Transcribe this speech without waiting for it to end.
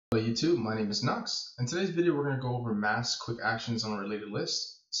Hello YouTube, my name is Knox. In today's video we're going to go over mass quick actions on a related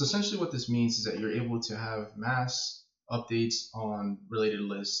list. So essentially what this means is that you're able to have mass updates on related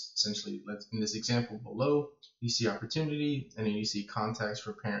lists. Essentially, in this example below, you see opportunity and then you see contacts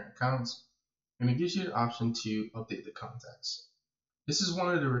for parent accounts, and it gives you an option to update the contacts. This is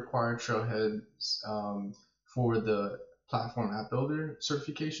one of the required trailheads for the Platform App Builder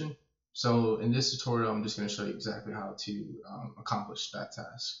certification. So in this tutorial, I'm just going to show you exactly how to accomplish that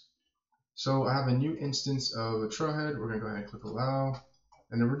task. So I have a new instance of a trailhead. We're going to go ahead and click Allow.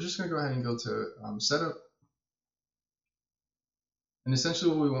 And then we're just going to go ahead and go to Setup. And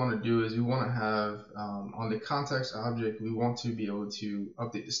essentially what we want to do is we want to have, on the context object, we want to be able to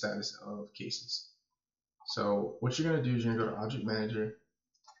update the status of cases. So what you're going to do is you're going to go to Object Manager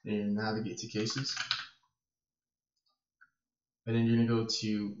and navigate to Cases. And then you're going to go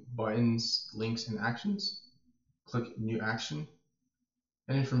to Buttons, Links, and Actions. Click New Action.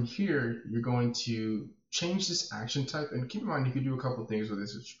 And then from here, you're going to change this action type. And keep in mind, you can do a couple things with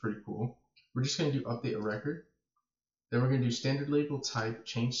this, which is pretty cool. We're just going to do Update a Record. Then we're going to do Standard Label Type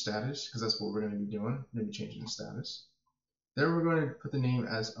Change Status, because that's what we're going to be doing. We're going to be changing the status. Then we're going to put the name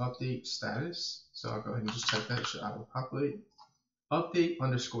as Update Status. So I'll go ahead and just type that. It should auto-populate. Update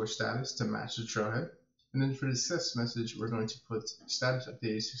 _ status to match the trailhead. And then for the success message, we're going to put status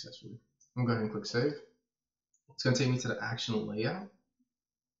updated successfully. I'm going to go ahead and click Save. It's going to take me to the action layout.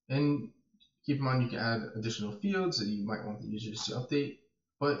 And keep in mind, you can add additional fields that you might want the users to update.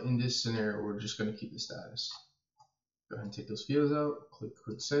 But in this scenario, we're just going to keep the status. Go ahead and take those fields out,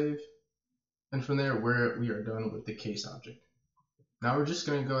 click Save. And from there, we are done with the case object. Now we're just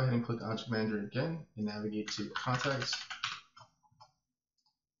going to go ahead and click Object Manager again and navigate to Contacts.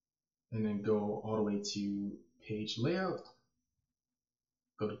 And then go all the way to Page Layout.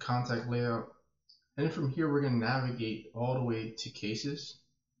 Go to Contact Layout. And then from here, we're going to navigate all the way to Cases,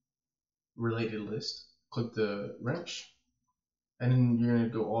 Related List. Click the wrench. And then you're going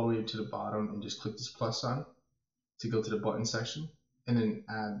to go all the way to the bottom and just click this plus sign to go to the button section. And then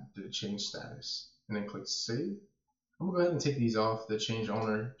add the change status. And then click Save. I'm going to go ahead and take these off the change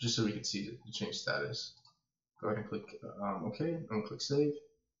owner just so we can see the change status. Go ahead and click OK. I'm going to click Save.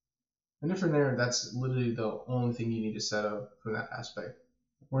 And then from there, that's literally the only thing you need to set up for that aspect.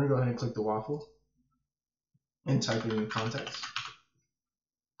 We're going to go ahead and click the waffle and type in contacts.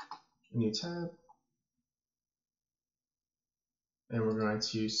 A new tab. And we're going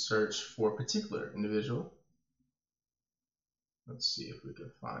to search for a particular individual. Let's see if we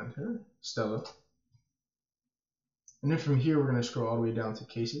can find her. Stella. And then from here, we're going to scroll all the way down to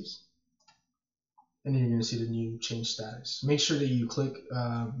cases. And then you're going to see the new change status. Make sure that you click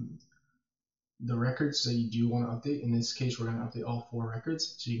the records that you do want to update. In this case, we're going to update all 4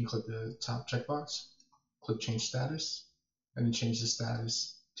 records. So you can click the top checkbox, click Change Status, and then change the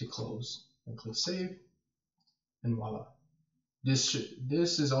status to Close. And click Save, and voila. This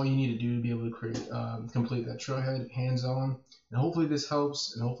is all you need to do to be able to create, complete that trailhead hands-on. And hopefully this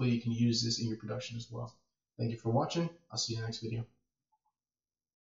helps, and hopefully you can use this in your production as well. Thank you for watching. I'll see you in the next video.